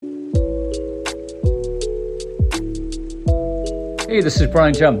Hey, this is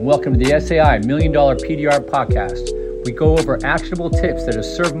Brian Jum. Welcome to the SAI $1 Million PDR podcast. We go over actionable tips that have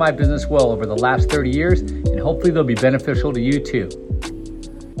served my business well over the last 30 years, and hopefully they'll be beneficial to you too.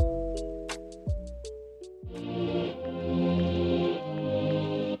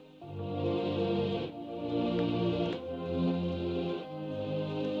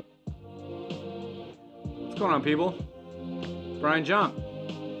 What's going on, people? Brian Jum.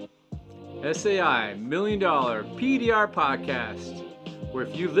 SAI $1 Million PDR podcast, where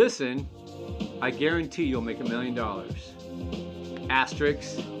if you listen, I guarantee you'll make $1 million.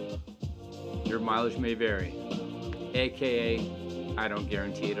 Asterisks, your mileage may vary. AKA, I don't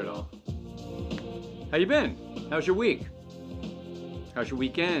guarantee it at all. How you been? How's your week? How's your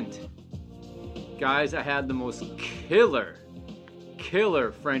weekend? Guys, I had the most killer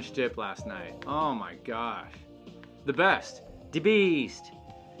French dip last night. Oh my gosh. The best. The beast.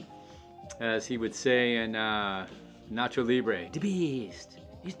 As he would say in Nacho Libre, the beast.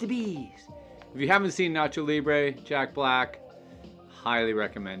 It's the beast. If you haven't seen Nacho Libre, Jack Black, highly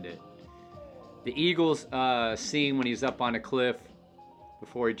recommend it. The Eagles scene when he's up on a cliff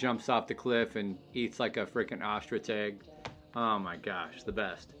before he jumps off the cliff and eats like a freaking ostrich egg. Oh my gosh, the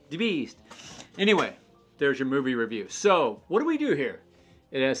best. The beast. Anyway, there's your movie review. So, what do we do here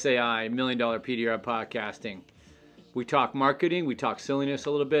at SAI, $1 Million PDR Podcasting? We talk marketing, we talk silliness a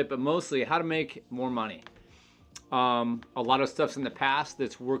little bit, but mostly how to make more money. A lot of stuff's in the past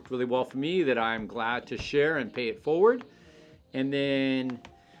that's worked really well for me that I'm glad to share and pay it forward. And then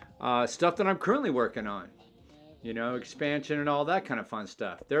stuff that I'm currently working on, you know, expansion and all that kind of fun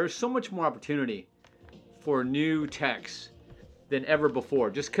stuff. There's so much more opportunity for new techs than ever before,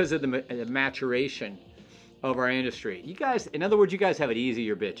 just because of the maturation of our industry. You guys, in other words, you guys have it easy,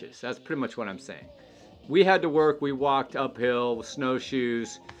 your bitches. That's pretty much what I'm saying. We had to work. We walked uphill with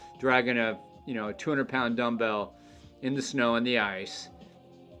snowshoes, dragging a 200-pound dumbbell in the snow and the ice.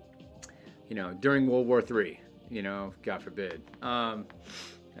 During World War III. God forbid. I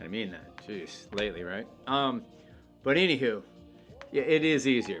mean that. Jeez, lately, right? But anywho, yeah, it is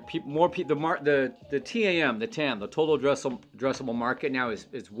easier. The TAM, the TAM, the total addressable market now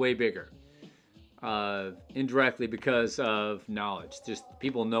is way bigger. Indirectly because of knowledge. Just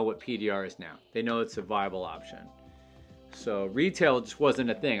people know what PDR is now. They know it's a viable option. So retail just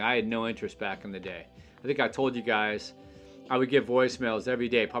wasn't a thing. I had no interest back in the day. I think I told you guys I would get voicemails every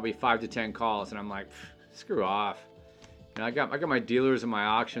day, probably 5 to 10 calls, and I'm like, screw off. I got my dealers and my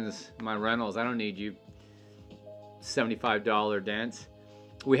auctions, my rentals. I don't need you $75 dents.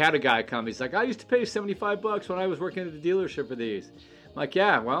 We had a guy come. He's like, I used to pay $75 when I was working at the dealership for these. I'm like,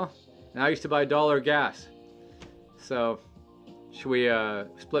 yeah, well. And I used to buy $1 gas. So, should we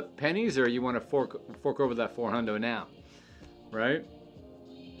split pennies, or you want to fork over that $400 now, right?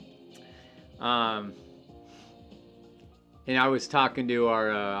 And I was talking to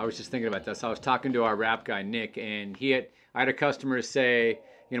I was just thinking about this. I was talking to our rap guy Nick, and I had a customer say,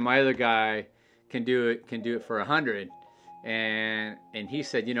 my other guy can do it for $100, and he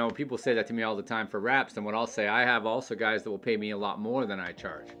said, people say that to me all the time for raps, and what I'll say, I have also guys that will pay me a lot more than I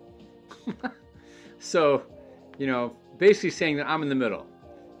charge. So, basically saying that I'm in the middle.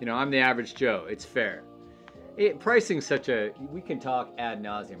 I'm the average Joe. It's fair. Pricing's we can talk ad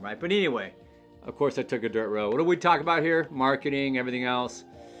nauseum, right? But anyway, of course I took a dirt road. What do we talk about here? Marketing, everything else,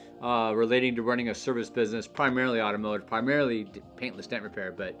 relating to running a service business, primarily automotive, primarily paintless dent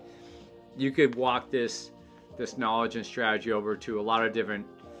repair. But you could walk this knowledge and strategy over to a lot of different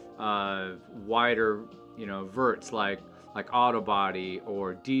wider, verts like auto body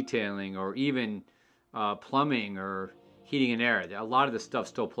or detailing or even plumbing or heating and air. A lot of this stuff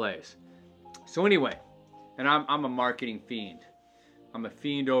still plays. So anyway, and I'm a marketing fiend. I'm a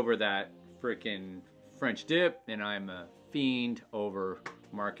fiend over that freaking French dip, and I'm a fiend over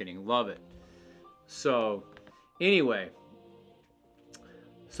marketing. Love it. So anyway,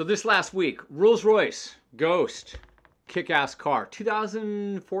 so this last week, Royce Ghost, kick-ass car,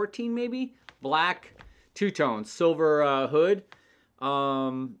 2014 maybe, black. Two-tone, silver hood,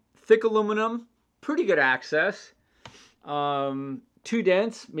 thick aluminum, pretty good access, 2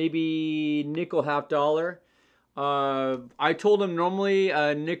 dents, maybe nickel, $0.50. I told him normally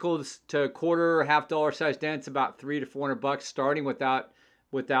nickels to quarter, $0.50 size dents, about $300 to $400 starting without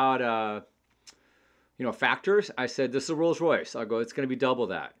factors. I said, this is a Rolls Royce. I'll go, it's going to be double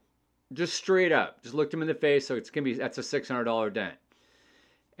that. Just straight up. Just looked him in the face, so that's a $600 dent.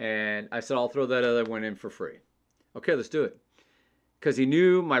 And I said, I'll throw that other one in for free. Okay, let's do it. Because he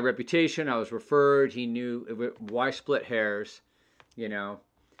knew my reputation. I was referred. He knew why split hairs, And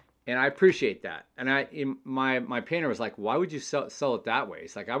I appreciate that. And my painter was like, why would you sell it that way?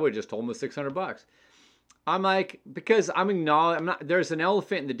 It's like, I would have just told him it was $600. I'm like, because there's an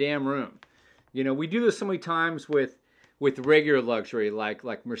elephant in the damn room. We do this so many times with regular luxury,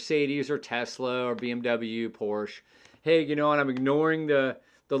 like Mercedes or Tesla or BMW, Porsche. Hey, and I'm ignoring the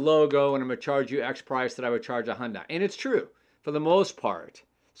logo and I'm gonna charge you X price that I would charge a Hyundai. And it's true for the most part,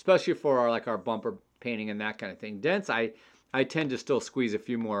 especially for our bumper painting and that kind of thing. Dents, I tend to still squeeze a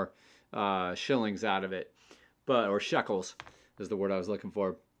few more shillings out of it, or shekels is the word I was looking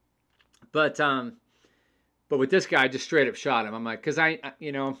for. But with this guy, I just straight up shot him. I'm like, because I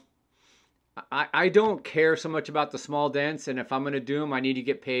don't care so much about the small dents, and if I'm going to do them, I need to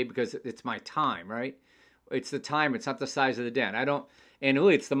get paid because it's my time, right? It's the time. It's not the size of the dent. And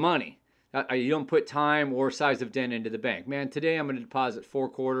really, it's the money. You don't put time or size of dent into the bank. Man, today I'm going to deposit 4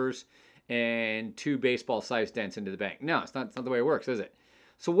 quarters and 2 baseball-sized dents into the bank. No, it's not the way it works, is it?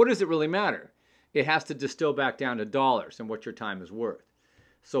 So what does it really matter? It has to distill back down to dollars and what your time is worth.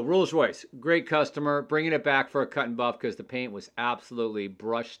 So Rolls-Royce, great customer, bringing it back for a cut and buff because the paint was absolutely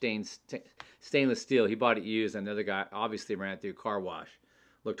brush-stained stainless steel. He bought it used, and the other guy obviously ran it through a car wash.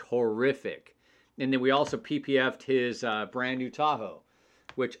 Looked horrific. And then we also PPF'd his brand new Tahoe,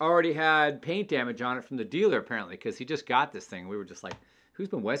 which already had paint damage on it from the dealer apparently because he just got this thing. We were just like, who's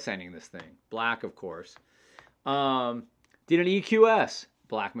been wet sanding this thing? Black, of course. Did an EQS,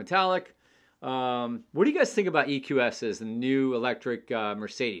 black metallic. What do you guys think about EQSs, the new electric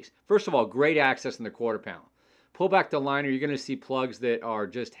Mercedes? First of all, great access in the quarter panel. Pull back the liner, you're going to see plugs that are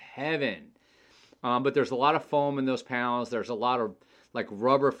just heaven. But there's a lot of foam in those panels. There's a lot of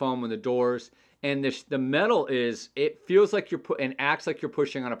rubber foam in the doors. And the metal it feels like and acts like you're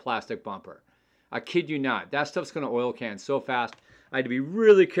pushing on a plastic bumper. I kid you not. That stuff's going to oil can so fast. I had to be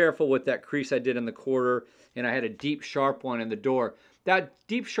really careful with that crease I did in the quarter. And I had a deep, sharp one in the door. That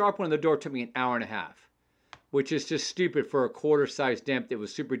deep, sharp one in the door took me an hour and a half, which is just stupid for a quarter-sized dent that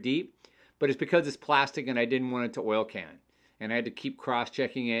was super deep. But it's because it's plastic and I didn't want it to oil can. And I had to keep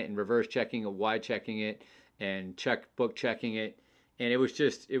cross-checking it and reverse-checking it, wide-checking it, and checkbook-checking it. And it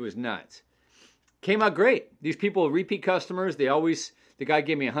was nuts. Came out great. These people are repeat customers. The guy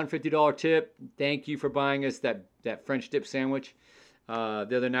gave me a $150 tip. Thank you for buying us that French dip sandwich the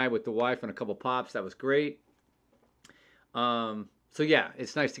other night with the wife and a couple pops. That was great. So yeah,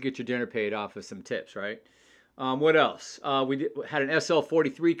 it's nice to get your dinner paid off of some tips, right? What else? We had an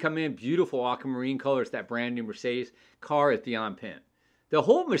SL43 come in, beautiful aquamarine color. It's that brand new Mercedes. Car is beyond pimp. The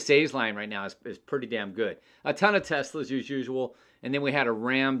whole Mercedes line right now is pretty damn good. A ton of Teslas as usual, and then we had a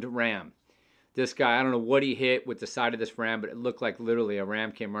rammed Ram. This guy, I don't know what he hit with the side of this Ram, but it looked like literally a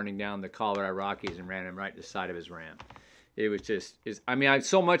Ram came running down the Colorado Rockies and ran him right to the side of his Ram. It was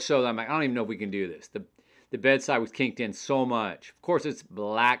so much so that I'm like, I don't even know if we can do this. The bedside was kinked in so much. Of course, it's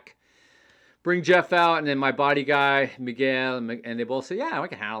black. Bring Jeff out, and then my body guy, Miguel, and they both say, yeah, I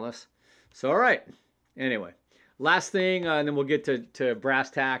can handle this. So, all right. Anyway, last thing, and then we'll get to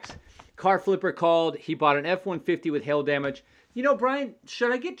brass tacks. Car flipper called. He bought an F-150 with hail damage. Brian,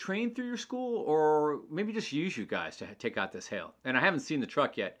 should I get trained through your school or maybe just use you guys to take out this hail? And I haven't seen the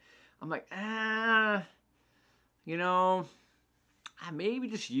truck yet. I'm like, maybe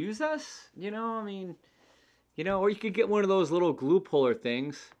just use us, or you could get one of those little glue puller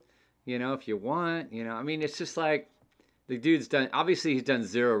things, if you want, it's just like the dude's he's done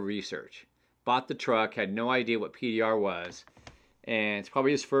zero research, bought the truck, had no idea what PDR was, and it's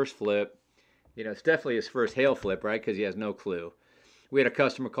probably his first flip. It's definitely his first hail flip, right? Because he has no clue. We had a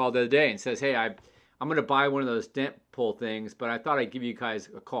customer call the other day and says, hey, I'm going to buy one of those dent pull things, but I thought I'd give you guys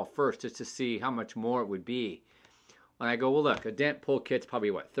a call first just to see how much more it would be. And I go, well, look, a dent pull kit's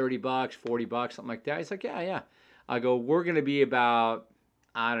probably what, $30, $40, something like that. He's like, yeah. I go, we're going to be about,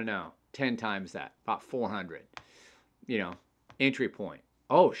 10 times that, about 400, entry point.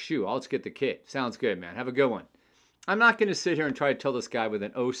 Oh, shoot, let's get the kit. Sounds good, man. Have a good one. I'm not going to sit here and try to tell this guy with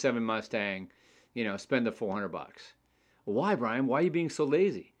an '07 Mustang, spend the $400. Why, Brian? Why are you being so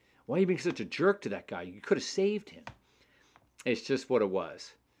lazy? Why are you being such a jerk to that guy? You could have saved him. It's just what it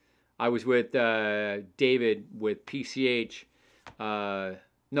was. I was with David with PCH,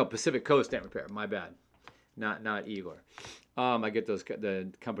 Pacific Coast Dent Repair. My bad, not Igor. I get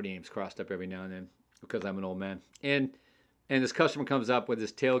the company names crossed up every now and then because I'm an old man. And this customer comes up with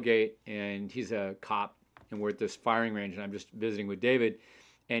his tailgate, and he's a cop, and we're at this firing range, and I'm just visiting with David,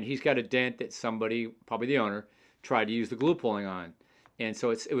 and he's got a dent that somebody, probably the owner, tried to use the glue pulling on. And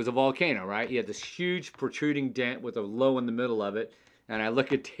so it was a volcano, right? He had this huge protruding dent with a low in the middle of it. And I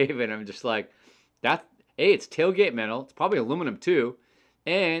look at David and I'm just like, it's tailgate metal. It's probably aluminum too.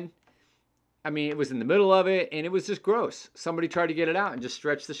 And it was in the middle of it and it was just gross. Somebody tried to get it out and just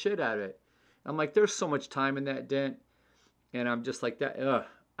stretch the shit out of it. I'm like, there's so much time in that dent. And I'm just like that. Ugh.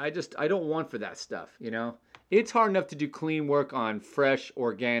 I don't want for that stuff, you know. It's hard enough to do clean work on fresh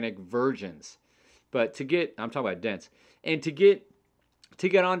organic virgins, but I'm talking about dents, and to get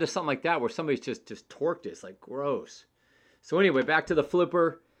onto something like that where somebody's just torqued it, it's like gross. So anyway, back to the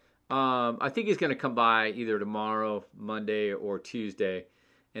flipper. I think he's going to come by either tomorrow, Monday, or Tuesday,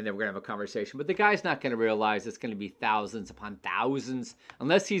 and then we're going to have a conversation. But the guy's not going to realize it's going to be thousands upon thousands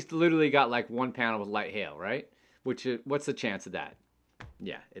unless he's literally got like one panel with light hail, right? What's the chance of that?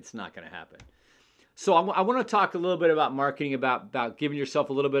 Yeah, it's not going to happen. So I want to talk a little bit about marketing, about giving yourself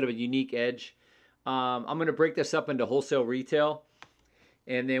a little bit of a unique edge. I'm going to break this up into wholesale, retail,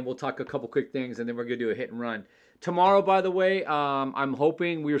 and then we'll talk a couple quick things, and then we're going to do a hit and run. Tomorrow, by the way, I'm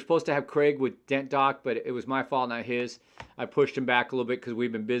hoping we were supposed to have Craig with Dent Doc, but it was my fault, not his. I pushed him back a little bit because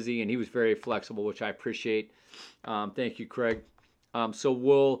we've been busy, and he was very flexible, which I appreciate. Thank you, Craig. So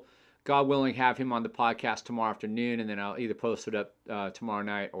we'll, God willing, have him on the podcast tomorrow afternoon, and then I'll either post it up tomorrow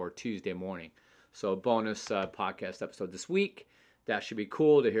night or Tuesday morning. So a bonus podcast episode this week. That should be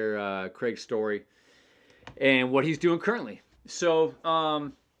cool to hear Craig's story and what he's doing currently. So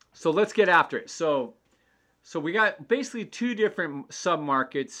let's get after it. So we got basically two different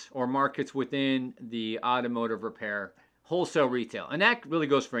sub-markets or markets within the automotive repair, wholesale, retail. And that really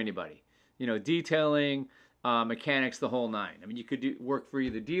goes for anybody. You know, detailing, mechanics, the whole nine. I mean, you could work for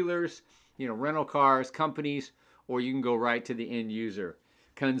either dealers, you know, rental cars, companies, or you can go right to the end user,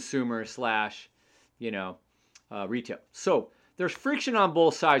 consumer / retail. So there's friction on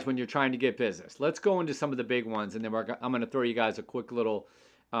both sides when you're trying to get business. Let's go into some of the big ones, and then I'm going to throw you guys a quick little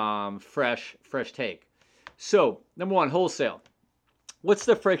fresh take. So, number one, wholesale. What's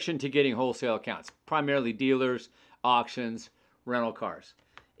the friction to getting wholesale accounts? Primarily dealers, auctions, rental cars.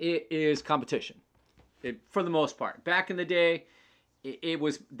 It is competition, for the most part. Back in the day,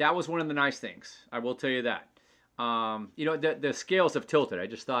 that was one of the nice things. I will tell you that. The scales have tilted. I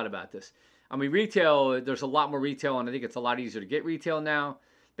just thought about this. I mean, retail, there's a lot more retail, and I think it's a lot easier to get retail now.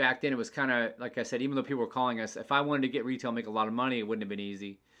 Back then, it was kind of, like I said, even though people were calling us, if I wanted to get retail, make a lot of money, it wouldn't have been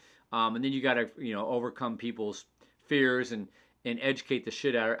easy. And then you got to, overcome people's fears and educate the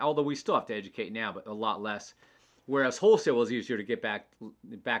shit out of it. Although we still have to educate now, but a lot less. Whereas wholesale was easier to get back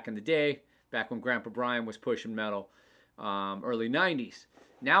in the day, back when Grandpa Brian was pushing metal, early 90s.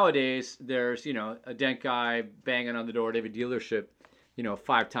 Nowadays, there's, a dent guy banging on the door at every dealership,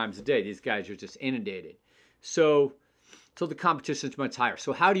 5 times a day. These guys are just inundated. So the competition is much higher.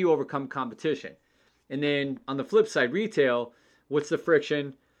 So how do you overcome competition? And then on the flip side, retail, what's the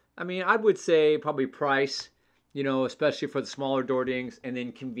friction? I mean, I would say probably price, especially for the smaller door dings, and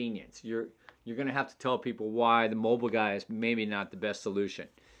then convenience. You're going to have to tell people why the mobile guy is maybe not the best solution,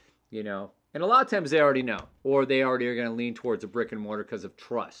 And a lot of times they already know, or they already are going to lean towards a brick and mortar because of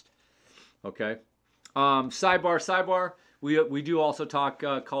trust. Okay. Sidebar. We do also talk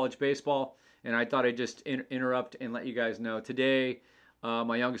college baseball, and I thought I'd just interrupt and let you guys know. Today,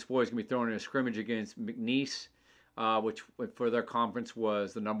 my youngest boy is going to be throwing in a scrimmage against McNeese, which for their conference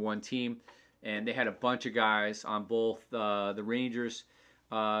was the #1 team, and they had a bunch of guys on both the Rangers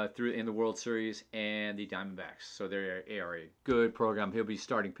through in the World Series and the Diamondbacks. So they are a good program. He'll be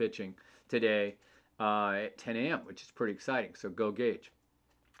starting pitching today at 10 a.m., which is pretty exciting. So go Gage,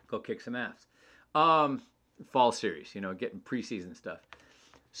 go kick some ass. Fall series, getting preseason stuff.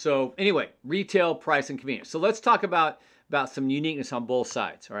 So anyway, retail, price, and convenience. So let's talk about some uniqueness on both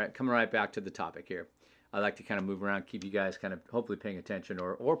sides. All right, coming right back to the topic here. I like to kind of move around, keep you guys kind of hopefully paying attention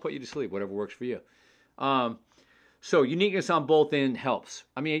or put you to sleep, whatever works for you. So uniqueness on both ends helps.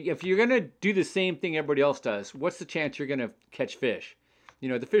 I mean, if you're going to do the same thing everybody else does, what's the chance you're going to catch fish?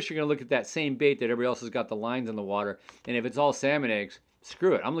 The fish are going to look at that same bait that everybody else has got the lines in the water. And if it's all salmon eggs,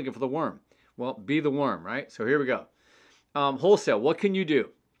 screw it. I'm looking for the worm. Well, be the worm, right? So here we go. Wholesale, what can you do?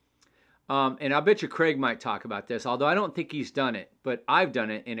 And I bet you Craig might talk about this, although I don't think he's done it, but I've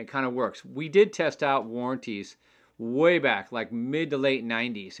done it, and it kind of works. We did test out warranties way back, like mid to late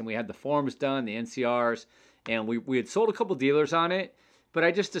 90s, and we had the forms done, the NCRs, and we had sold a couple dealers on it, but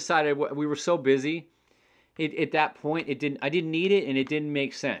I just decided we were so busy. At that point, I didn't need it, and it didn't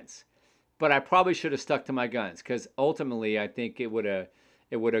make sense. But I probably should have stuck to my guns, because ultimately, I think it would have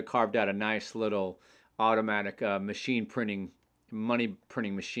carved out a nice little automatic money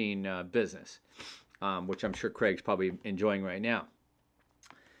printing machine business, which I'm sure Craig's probably enjoying right now.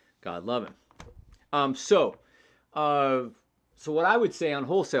 God love him. So what I would say on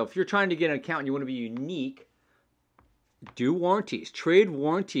wholesale, if you're trying to get an account and you want to be unique, do warranties. Trade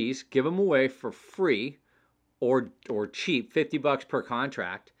warranties, give them away for free or cheap, $50 per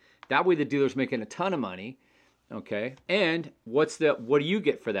contract. That way the dealer's making a ton of money. Okay. And what do you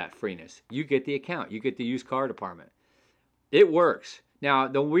get for that freeness? You get the account. You get the used car department. It works. Now,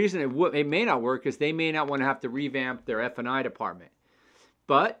 the reason it may not work is they may not want to have to revamp their F&I department.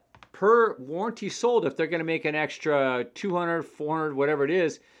 But per warranty sold, if they're going to make an extra 200, 400, whatever it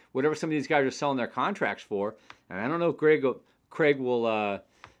is, whatever some of these guys are selling their contracts for, and I don't know if Craig will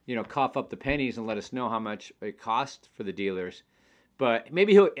cough up the pennies and let us know how much it costs for the dealers. But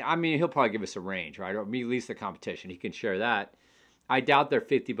maybe he'll probably give us a range, right? Or at least the competition. He can share that. I doubt they're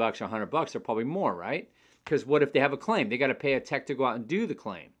 $50 or $100. They're probably more, right? Because what if they have a claim? They got to pay a tech to go out and do the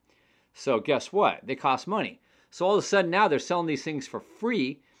claim. So guess what? They cost money. So all of a sudden now they're selling these things for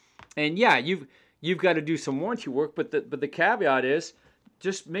free. And yeah, you've got to do some warranty work, but the caveat is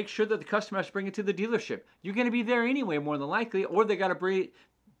just make sure that the customer has to bring it to the dealership. You're going to be there anyway, more than likely, or they got to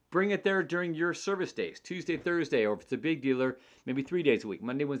bring it there during your service days, Tuesday, Thursday, or if it's a big dealer, maybe 3 days a week,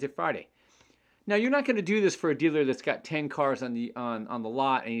 Monday, Wednesday, Friday. Now, you're not going to do this for a dealer that's got 10 cars on the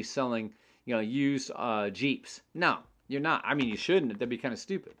lot and he's selling, used Jeeps. No, you're not. I mean, you shouldn't. That'd be kind of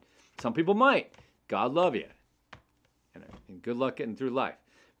stupid. Some people might. God love you. And good luck getting through life.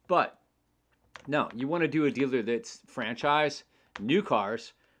 But no, you want to do a dealer that's franchise, new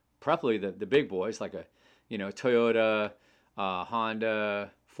cars, preferably the big boys like a Toyota,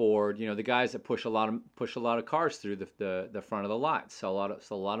 Honda, Ford. The guys that push a lot of cars through the front of the lot, sell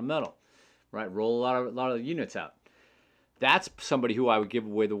a lot of metal, right? Roll a lot of units out. That's somebody who I would give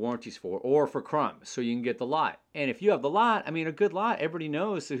away the warranties for, or for crumbs, so you can get the lot. And if you have the lot, I mean, a good lot, everybody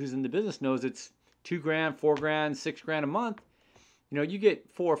knows who's in the business knows it's $2,000, $4,000, $6,000 a month. You get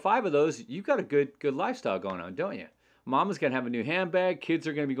 4 or 5 of those, you've got a good lifestyle going on, don't you? Mama's gonna have a new handbag. Kids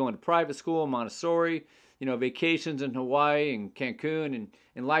are gonna be going to private school, Montessori, vacations in Hawaii and Cancun,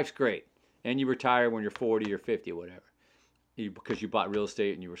 and life's great. And you retire when you're 40 or 50 or whatever, because you bought real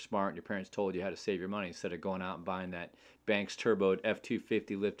estate and you were smart and your parents told you how to save your money instead of going out and buying that Banks turboed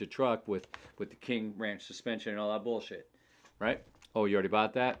F-250 lifted truck with the King Ranch suspension and all that bullshit, right? Oh, you already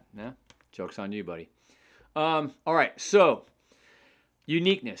bought that? Yeah, joke's on you, buddy. All right, so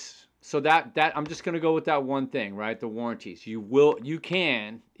uniqueness. So that I'm just going to go with that one thing, right? The warranties. You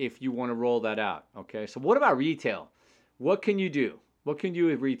can if you want to roll that out, okay? So what about retail? What can you do? What can you do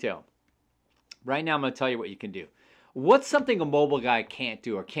with retail? Right now I'm going to tell you what you can do. What's something a mobile guy can't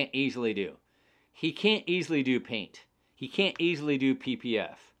do or can't easily do? He can't easily do paint. He can't easily do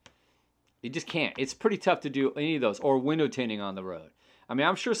PPF. He just can't. It's pretty tough to do any of those, or window tinting on the road. I mean,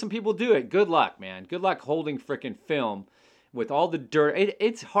 I'm sure some people do it. Good luck, man. Good luck holding frickin' film with all the dirt.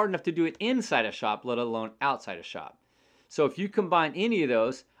 It's hard enough to do it inside a shop, let alone outside a shop. So if you combine any of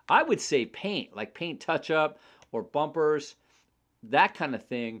those, I would say paint, like paint touch-up or bumpers, that kind of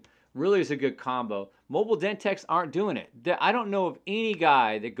thing really is a good combo. Mobile dent techs aren't doing it. I don't know of any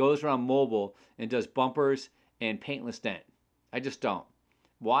guy that goes around mobile and does bumpers and paintless dent. I just don't.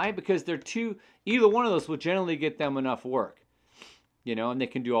 Why? Because either one of those will generally get them enough work, and they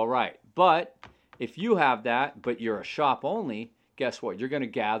can do all right. But if you have that, but you're a shop only, guess what? You're going to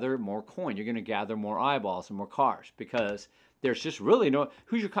gather more coin. You're going to gather more eyeballs and more cars, because there's just really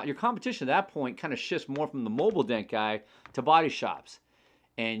who's your competition at that point kind of shifts more from the mobile dent guy to body shops.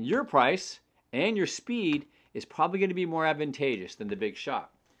 And your price and your speed is probably going to be more advantageous than the big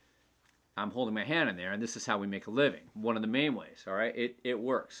shop. I'm holding my hand in there, and this is how we make a living. One of the main ways, all right? It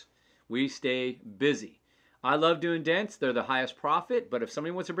works. We stay busy. I love doing dents. They're the highest profit, but if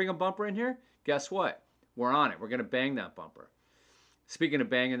somebody wants to bring a bumper in here, guess what? We're on it. We're going to bang that bumper. Speaking of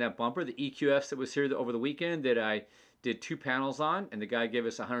banging that bumper, the EQS that was here over the weekend that I did 2 panels on, and the guy gave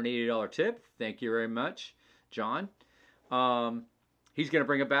us a $180 tip. Thank you very much, John. He's going to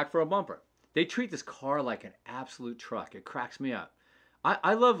bring it back for a bumper. They treat this car like an absolute truck. It cracks me up.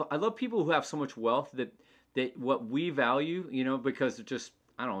 I love people who have so much wealth that what we value, because of just,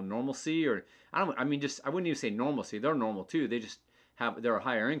 I don't know, normalcy, or I wouldn't even say normalcy. They're normal too. They're a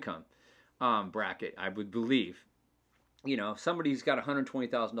higher income bracket, I would believe. If somebody's got a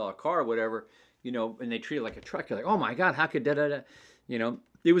 $120,000 car or whatever, and they treat it like a truck, you're like, oh my God, how could da-da-da?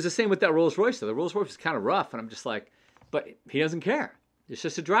 It was the same with that Rolls Royce though. The Rolls Royce was kind of rough, and I'm just like, but he doesn't care. It's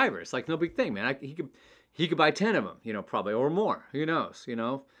just a driver. It's like no big thing, man. He could buy 10 of them, probably, or more. Who knows?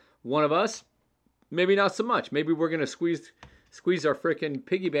 One of us, maybe not so much. Maybe we're gonna squeeze our frickin'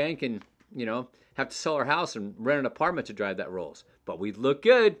 piggy bank and have to sell our house and rent an apartment to drive that Rolls. But we'd look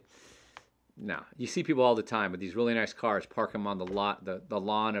good. No, you see people all the time with these really nice cars, park them on the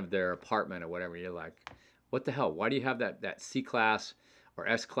lawn of their apartment or whatever. You're like, what the hell? Why do you have that C-Class or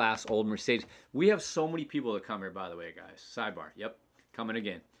S-Class old Mercedes? We have so many people that come here, by the way, guys. Sidebar. Yep, coming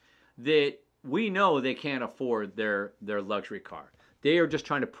again. That we know they can't afford their luxury car. They are just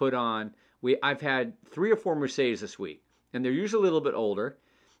trying to put on. I've had 3 or 4 Mercedes this week, and they're usually a little bit older.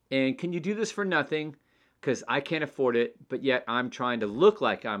 And can you do this for nothing? because I can't afford it, but yet I'm trying to look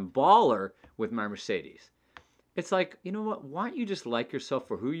like I'm baller with my Mercedes. It's like, you know what? Why don't you just like yourself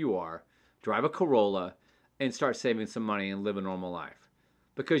for who you are, drive a Corolla, and start saving some money and live a normal life?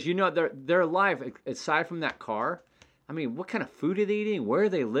 Because you know their life, aside from that car, I mean, what kind of food are they eating? Where are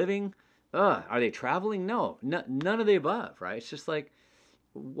they living? Are they traveling? No, none of the above, right? It's just like,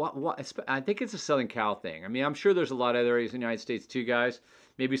 what? I think it's a Southern Cal thing. I mean, I'm sure there's a lot of other areas in the United States too, guys.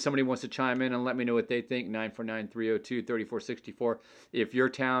 Maybe somebody wants to chime in and let me know what they think. 949-302-3464. If your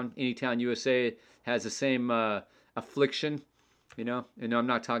town, any town USA, has the same affliction, you know. And no, I'm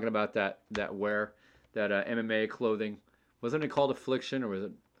not talking about that MMA clothing. Wasn't it called affliction, or was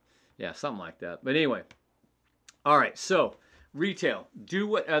it? Yeah, something like that. But anyway, all right. So retail, do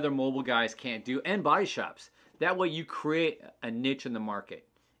what other mobile guys can't do, and body shops. That way you create a niche in the market,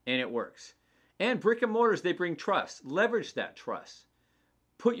 and it works. And brick and mortars, they bring trust. Leverage that trust.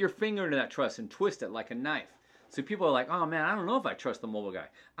 Put your finger into that trust and twist it like a knife. So people are like, oh man, I don't know if I trust the mobile guy.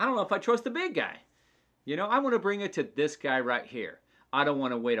 I don't know if I trust the big guy. You know, I want to bring it to this guy right here. I don't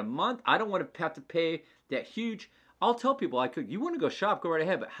want to wait a month. I don't want to have to pay that huge. I'll tell people, you want to go shop, go right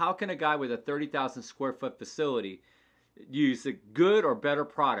ahead. But how can a guy with a 30,000 square foot facility use the good or better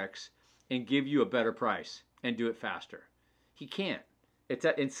products and give you a better price and do it faster? He can't.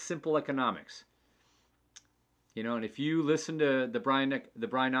 It's simple economics. You know, and if you listen to the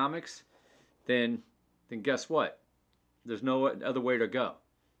Bryanomics, then guess what? There's no other way to go.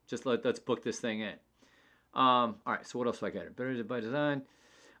 Just let's book this thing in. All right, so what else do I got? Better by design.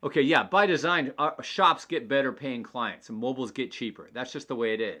 Okay, yeah, by design, shops get better paying clients and mobiles get cheaper. That's just the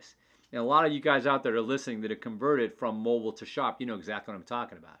way it is. And a lot of you guys out there that are listening that have converted from mobile to shop, you know exactly what I'm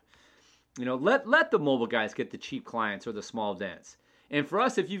talking about. You know, let the mobile guys get the cheap clients or the small dents. And for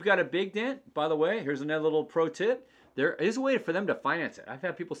us, if you've got a big dent, by the way, here's another little pro tip. There is a way for them to finance it. I've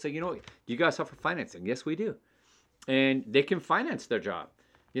had people say, you know, do you guys offer financing? Yes, we do. And they can finance their job.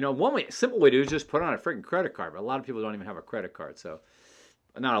 You know, simple way to do is just put on a freaking credit card. But a lot of people don't even have a credit card. So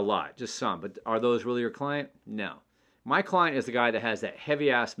not a lot, just some. But are those really your client? No. My client is the guy that has that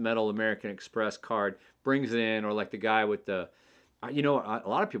heavy-ass metal American Express card, brings it in, or like the guy with the, you know, a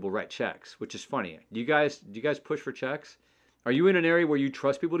lot of people write checks, which is funny. Do you guys push for checks? Are you in an area where you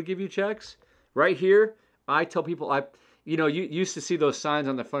trust people to give you checks? Right here, I tell people, you know, you used to see those signs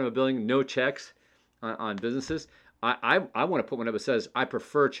on the front of a building, no checks on businesses. I want to put one up that says, I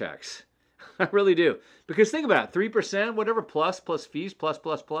prefer checks. I really do. Because think about it, 3%, whatever, plus fees, plus,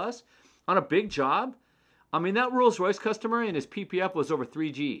 on a big job. I mean, that Rolls-Royce customer and his PPF was over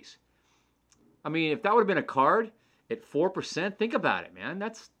 3 Gs. I mean, if that would have been a card at 4%, think about it, man.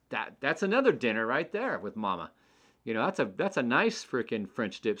 That's another dinner right there with mama. You know, that's a nice freaking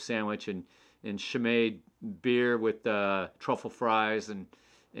French dip sandwich and Chimay beer with truffle fries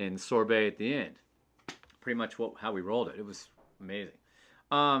and sorbet at the end. Pretty much how we rolled it. It was amazing.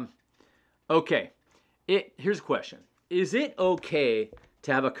 Okay, here's a question. Is it okay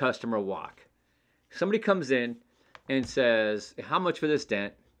to have a customer walk? Somebody comes in and says, how much for this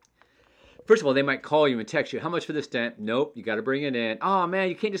dent? First of all, they might call you and text you, how much for this dent? Nope, you got to bring it in. Oh man,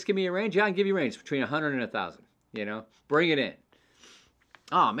 you can't just give me a range? Yeah, I can give you a range between 100 and 1,000. You know, bring it in.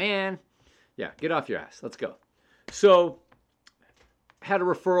 Oh man, yeah, get off your ass. Let's go. So, had a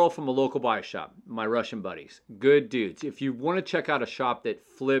referral from a local body shop, my Russian buddies. Good dudes. If you want to check out a shop that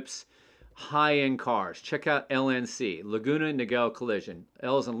flips high-end cars, check out LNC, Laguna Niguel Collision.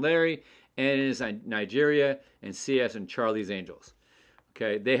 L is in Larry, N is in Nigeria, and CS in Charlie's Angels.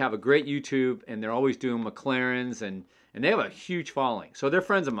 Okay, they have a great YouTube, and they're always doing McLarens, and they have a huge following. So they're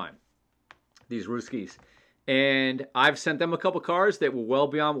friends of mine, these Ruskies. And I've sent them a couple cars that were well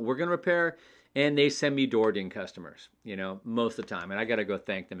beyond what we're going to repair, and they send me door-ding customers, you know, most of the time. And I got to go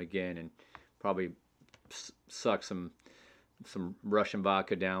thank them again and probably suck some Russian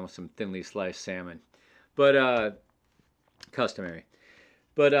vodka down with some thinly sliced salmon. But customary.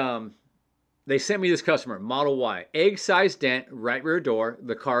 But they sent me this customer, Model Y, egg-sized dent, right rear door.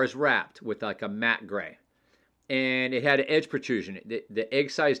 The car is wrapped with like a matte gray. And it had an edge protrusion. The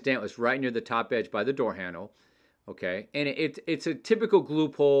egg-sized dent was right near the top edge by the door handle. Okay, and it's a typical glue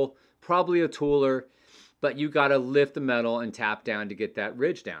pull, probably a tooler, but you got to lift the metal and tap down to get that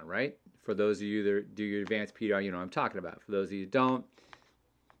ridge down, right? For those of you that do your advanced PDR, you know what I'm talking about. For those of you that don't,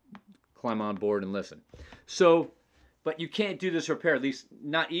 climb on board and listen. So, but you can't do this repair, at least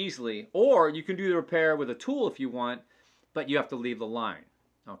not easily. Or you can do the repair with a tool if you want, but you have to leave the line.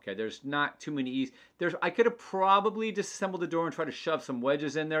 Okay, there's not too many easy. I could have probably disassembled the door and tried to shove some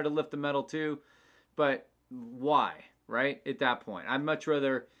wedges in there to lift the metal too, but why, right? At that point, I'd much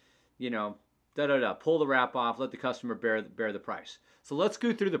rather, you know, pull the wrap off, let the customer bear the price. So let's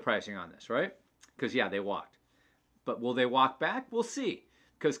go through the pricing on this, right? Because, yeah, they walked. But will they walk back? We'll see.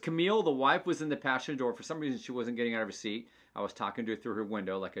 Because Camille, the wife, was in the passenger door. For some reason, she wasn't getting out of her seat. I was talking to her through her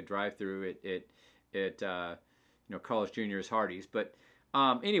window, like a drive-through at Carlos Jr.'s Hardee's. But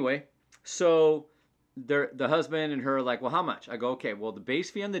anyway, so the husband and her are like, well, how much? I go, okay, well, the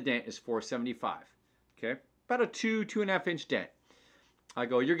base fee on the dent is $475. Okay, about a 2.5 inch dent. I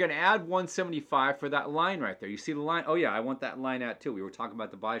go, you're going to add $175 for that line right there. You see the line? Oh, yeah, I want that line out too. We were talking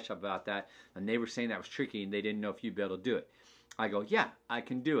about the body shop about that, and they were saying that was tricky, and they didn't know if you'd be able to do it. I go, yeah, I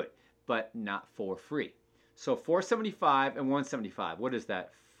can do it, but not for free. So $475 and $175. What is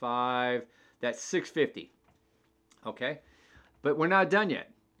that? That's $650. Okay, but we're not done yet.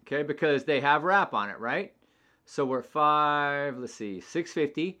 Okay, because they have wrap on it, right? So we're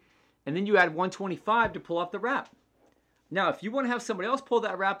 $650, and then you add $125 to pull off the wrap. Now, if you want to have somebody else pull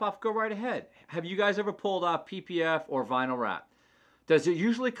that wrap off, go right ahead. Have you guys ever pulled off PPF or vinyl wrap? Does it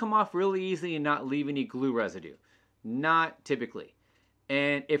usually come off really easily and not leave any glue residue? Not typically.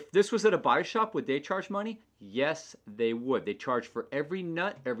 And if this was at a body shop, would they charge money? Yes, they would. They charge for every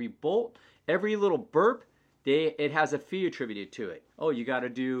nut, every bolt, every little burp. It has a fee attributed to it. Oh, you got to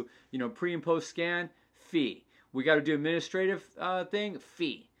do, pre and post scan, fee. We got to do administrative thing,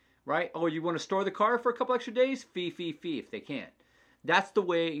 fee. Right? Oh, you want to store the car for a couple extra days? Fee if they can. That's the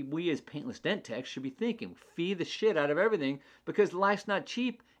way we as paintless dent techs should be thinking. Fee the shit out of everything because life's not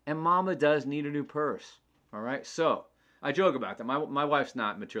cheap and mama does need a new purse. All right? So, I joke about that. My wife's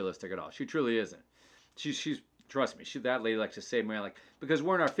not materialistic at all. She truly isn't. She's trust me, that lady likes to save money because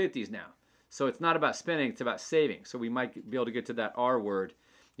we're in our 50s now. So, it's not about spending, it's about saving. So, we might be able to get to that R word,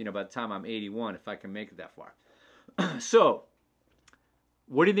 by the time I'm 81 if I can make it that far. So,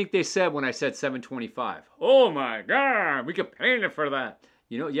 what do you think they said when I said $725? Oh my God, we could paint it for that.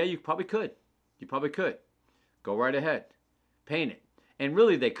 Yeah, you probably could. You probably could. Go right ahead. Paint it. And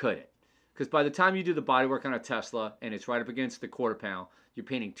really they couldn't. Because by the time you do the bodywork on a Tesla and it's right up against the quarter panel, you're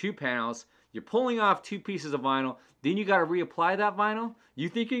painting 2 panels, you're pulling off 2 pieces of vinyl, then you got to reapply that vinyl? You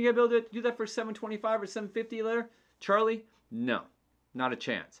think you're going to be able to do that for $725 or $750 there, Charlie? No, not a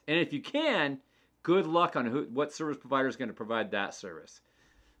chance. And if you can, good luck on what service provider is going to provide that service.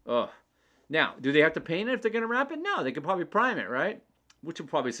 Oh, now, do they have to paint it if they're going to wrap it? No, they could probably prime it, right? Which will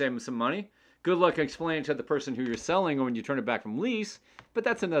probably save them some money. Good luck explaining to the person who you're selling when you turn it back from lease, but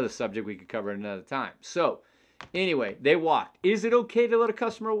that's another subject we could cover another time. So, anyway, they walked. Is it okay to let a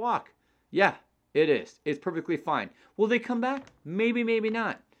customer walk? Yeah, it is. It's perfectly fine. Will they come back? Maybe, maybe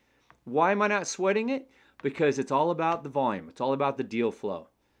not. Why am I not sweating it? Because it's all about the volume. It's all about the deal flow.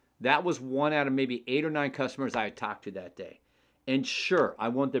 That was 1 out of maybe 8 or 9 customers I had talked to that day. And sure, I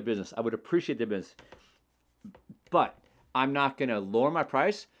want their business. I would appreciate their business. But I'm not going to lower my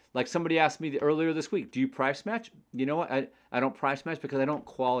price. Like somebody asked me earlier this week, do you price match? You know what? I don't price match because I don't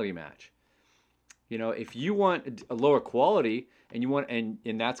quality match. If you want a lower quality and you want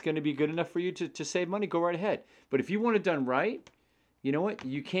and that's going to be good enough for you to save money, go right ahead. But if you want it done right, you know what?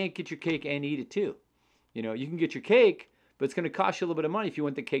 You can't get your cake and eat it too. You can get your cake, but it's going to cost you a little bit of money if you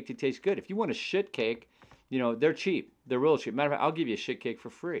want the cake to taste good. If you want a shit cake, they're cheap. They're real cheap. Matter of fact, I'll give you a shit cake for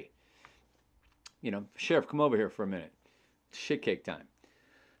free. Sheriff, come over here for a minute. It's shit cake time.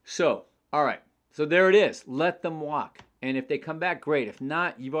 So, all right. So there it is. Let them walk. And if they come back, great. If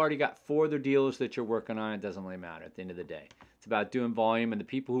not, you've already got 4 other dealers that you're working on. It doesn't really matter at the end of the day. It's about doing volume, and the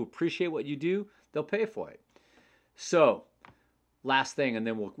people who appreciate what you do, they'll pay for it. So, last thing, and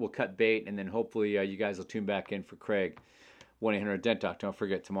then we'll cut bait, and then hopefully you guys will tune back in for Craig, 1-800-DENT-DOC. Don't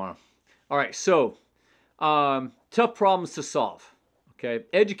forget tomorrow. All right, so tough problems to solve. Okay,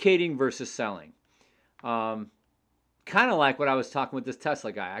 educating versus selling. Kind of like what I was talking with this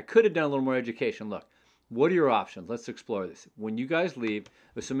Tesla guy. I could have done a little more education. Look, what are your options? Let's explore this. When you guys leave,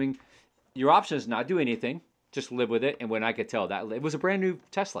 assuming your option is not do anything, just live with it. And when I could tell that it was a brand new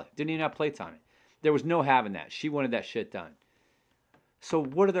Tesla, didn't even have plates on it. There was no having that. She wanted that shit done. So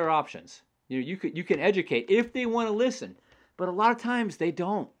what are their options? You can educate if they want to listen, but a lot of times they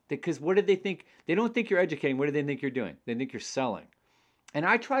don't, because what do they think? They don't think you're educating. What do they think you're doing? They think you're selling. And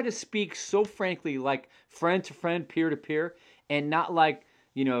I try to speak so frankly, like friend to friend, peer to peer, and not like,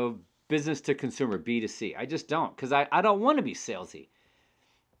 business to consumer, B2C. I just don't, because I don't want to be salesy.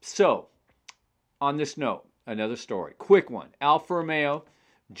 So, on this note, another story. Quick one. Alfa Romeo,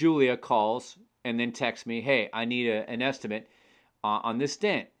 Julia calls and then texts me, hey, I need an estimate on this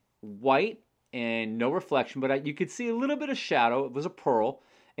dent. White and no reflection, but you could see a little bit of shadow. It was a pearl,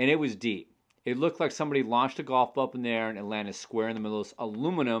 and it was deep. It looked like somebody launched a golf ball up in there and it landed square in the middle of this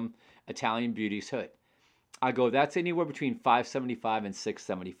aluminum Italian Beauty's hood. I go, that's anywhere between $575 and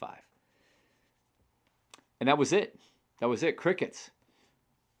 $675. And that was it. That was it. Crickets.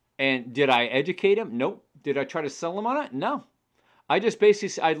 And did I educate him? Nope. Did I try to sell him on it? No. I just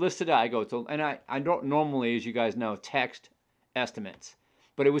basically, I listed out, I go, and I don't normally, as you guys know, text estimates.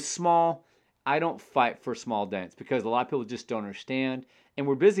 But it was small. I don't fight for small dents because a lot of people just don't understand. And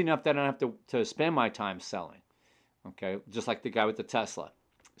we're busy enough that I don't have to spend my time selling. Okay, just like the guy with the Tesla.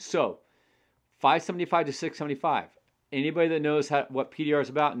 So, 575 to 675. Anybody that knows what PDR is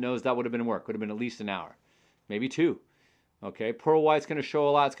about knows that would have been work. Would have been at least an hour, maybe 2. Okay, pearl white's going to show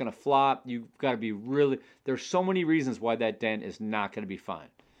a lot. It's going to flop. You've got to be really. There's so many reasons why that dent is not going to be fun,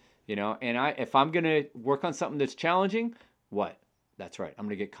 you know. And if I'm going to work on something that's challenging, what? That's right. I'm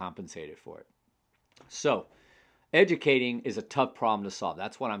going to get compensated for it. So, educating is a tough problem to solve.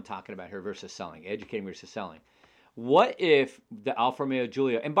 That's what I'm talking about here versus selling. Educating versus selling. What if the Alfa Romeo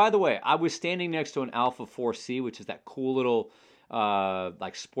Giulia? And by the way, I was standing next to an Alfa 4C, which is that cool little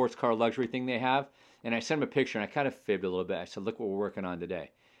like sports car luxury thing they have. And I sent him a picture, and I kind of fibbed a little bit. I said, look what we're working on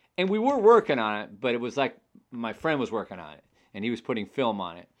today. And we were working on it, but it was like my friend was working on it, and he was putting film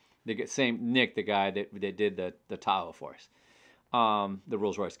on it. The same Nick, the guy that did the Tahoe for us. The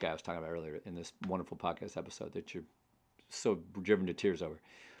Rolls Royce guy I was talking about earlier in this wonderful podcast episode that you're so driven to tears over.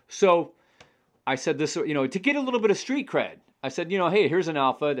 So I said this, you know, to get a little bit of street cred. I said, you know, hey, here's an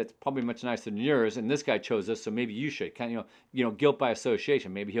Alfa that's probably much nicer than yours, and this guy chose this, so maybe you should. Kind of, you know, guilt by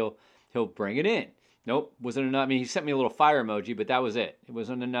association. Maybe he'll bring it in. Nope, wasn't enough. I mean, he sent me a little fire emoji, but that was it. It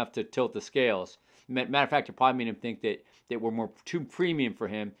wasn't enough to tilt the scales. Matter of fact, it probably made him think that we're more too premium for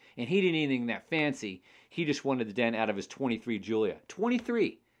him, and he didn't need anything that fancy. He just wanted the dent out of his 23 Giulia.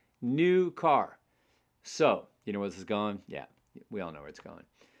 23, new car. So, you know where this is going? Yeah, we all know where it's going.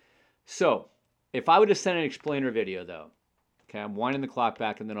 So, if I would have sent an explainer video, though, okay, I'm winding the clock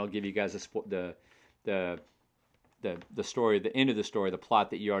back, and then I'll give you guys the story, the end of the story, the plot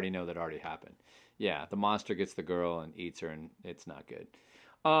that you already know that already happened. Yeah, the monster gets the girl and eats her, and it's not good.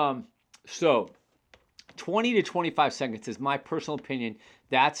 So 20 to 25 seconds is my personal opinion.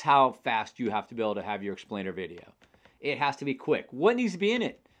 That's how fast you have to be able to have your explainer video. It has to be quick. What needs to be in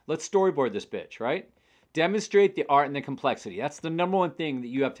it? Let's storyboard this bitch, right? Demonstrate the art and the complexity. That's the number one thing that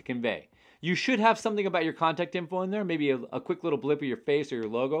you have to convey. You should have something about your contact info in there, maybe a quick little blip of your face or your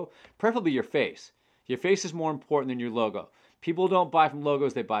logo, preferably your face. Your face is more important than your logo. People don't buy from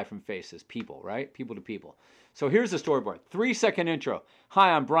logos, they buy from faces. People, right? People to people. So here's the storyboard. 3-second intro.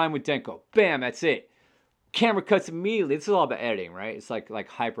 Hi, I'm Brian with Denko. Bam, that's it. Camera cuts immediately. This is all about editing, right? It's like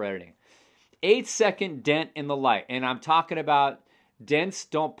hyper editing. 8-second dent in the light. And I'm talking about dents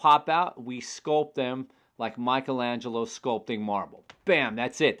don't pop out. We sculpt them like Michelangelo sculpting marble. Bam,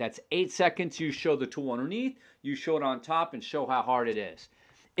 that's it. That's 8 seconds. You show the tool underneath. You show it on top and show how hard it is.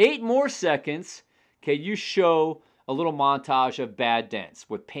 8 more seconds. Okay, you show a little montage of bad dents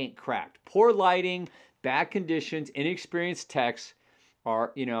with paint cracked. Poor lighting, bad conditions, inexperienced techs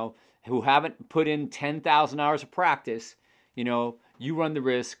are, you know, who haven't put in 10,000 hours of practice, you know, you run the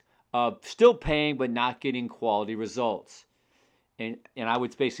risk of still paying but not getting quality results. And I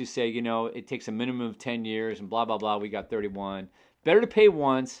would basically say, you know, it takes a minimum of 10 years and blah, blah, blah. We got 31. Better to pay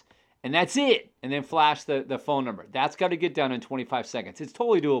once and that's it. And then flash the phone number. That's got to get done in 25 seconds. It's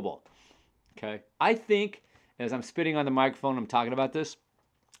totally doable. Okay. I think, as I'm spitting on the microphone, I'm talking about this,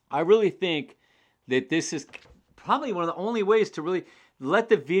 I really think that this is probably one of the only ways to really let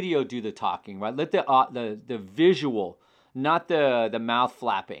the video do the talking, right? Let the visual, not the mouth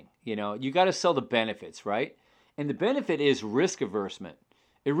flapping. You know, you got to sell the benefits, right? And the benefit is risk aversion.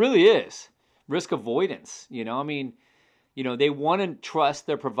 It really is. Risk avoidance. You know, I mean, you know, they want to trust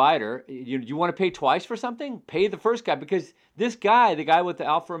their provider. You want to pay twice for something? Pay the first guy, because this guy, the guy with the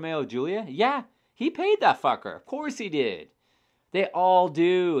Alfa Romeo Giulia, yeah, he paid that fucker. Of course he did. They all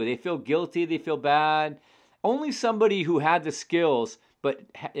do. They feel guilty. They feel bad. Only somebody who had the skills, but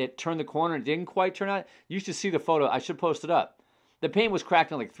it turned the corner and didn't quite turn out. You should see the photo. I should post it up. The paint was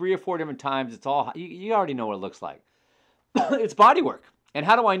cracked in like 3 or 4 different times. It's all, you already know what it looks like. It's bodywork. And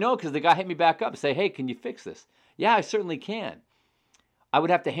how do I know? Because the guy hit me back up and say, hey, can you fix this? Yeah, I certainly can. I would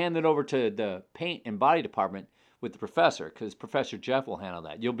have to hand it over to the paint and body department with the professor, because Professor Jeff will handle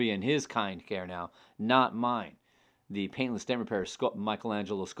that. You'll be in his kind care now, not mine. The paintless dent repair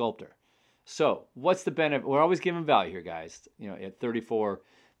Michelangelo sculptor. So, what's the benefit? We're always giving value here, guys. You know, at 34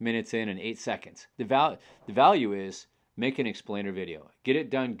 minutes in and 8 seconds. The value is make an explainer video. Get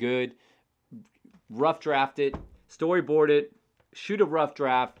it done good. Rough draft it. Storyboard it. Shoot a rough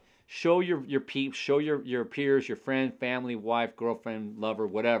draft. Show your peeps. Show your peers, your friend, family, wife, girlfriend, lover,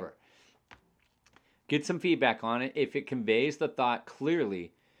 whatever. Get some feedback on it. If it conveys the thought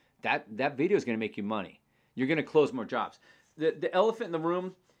clearly, that video is going to make you money. You're going to close more jobs. The elephant in the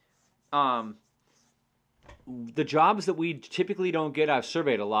room, the jobs that we typically don't get, I've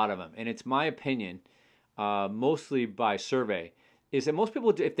surveyed a lot of them, and it's my opinion, mostly by survey, is that most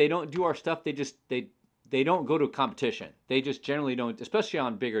people, if they don't do our stuff, they don't go to a competition. They just generally don't, especially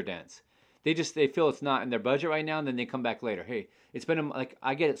on bigger dents. They feel it's not in their budget right now, and then they come back later. Hey, it's been like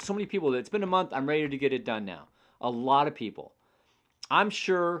I get it. So many people that it's been a month. I'm ready to get it done now. A lot of people. I'm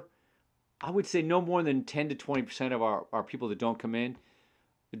sure. I would say no more than 10 to 20% of our people that don't come in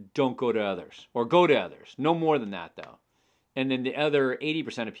don't go to others or go to others. No more than that though. And then the other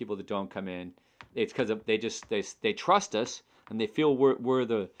 80% of people that don't come in, it's because they trust us and they feel we're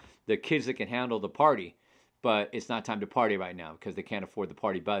the kids that can handle the party, but it's not time to party right now because they can't afford the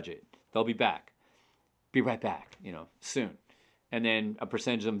party budget. They'll be back. Be right back, soon. And then a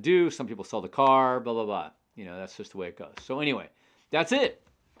percentage of them do. Some people sell the car, blah, blah, blah. That's just the way it goes. So anyway, that's it.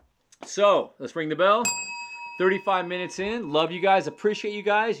 So let's ring the bell. 35 minutes in. Love you guys. Appreciate you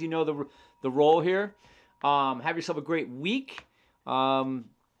guys. You know the role here. Have yourself a great week.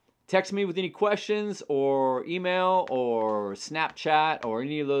 Text me with any questions or email or Snapchat or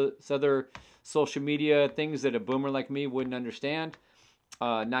any of those other social media things that a boomer like me wouldn't understand.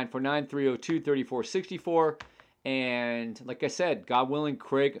 949-302-3464. And like I said, God willing,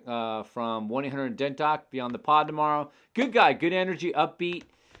 Craig from 1-800-DENT-DOC be on the pod tomorrow. Good guy, good energy, upbeat.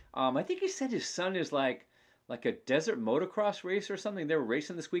 I think he said his son is like a desert motocross racer or something. They were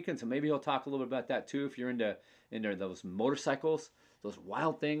racing this weekend, so maybe he'll talk a little bit about that too if you're into those motorcycles, those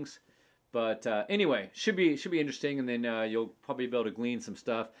wild things. But anyway, should be interesting, and then you'll probably be able to glean some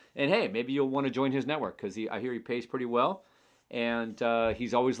stuff. And hey, maybe you'll want to join his network because I hear he pays pretty well, and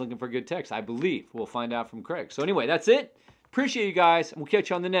he's always looking for good techs, I believe. We'll find out from Craig. So anyway, that's it. Appreciate you guys, and we'll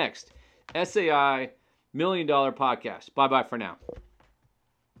catch you on the next SAI $1 Million Podcast. Bye-bye for now.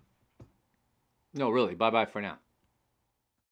 No, really, bye-bye for now.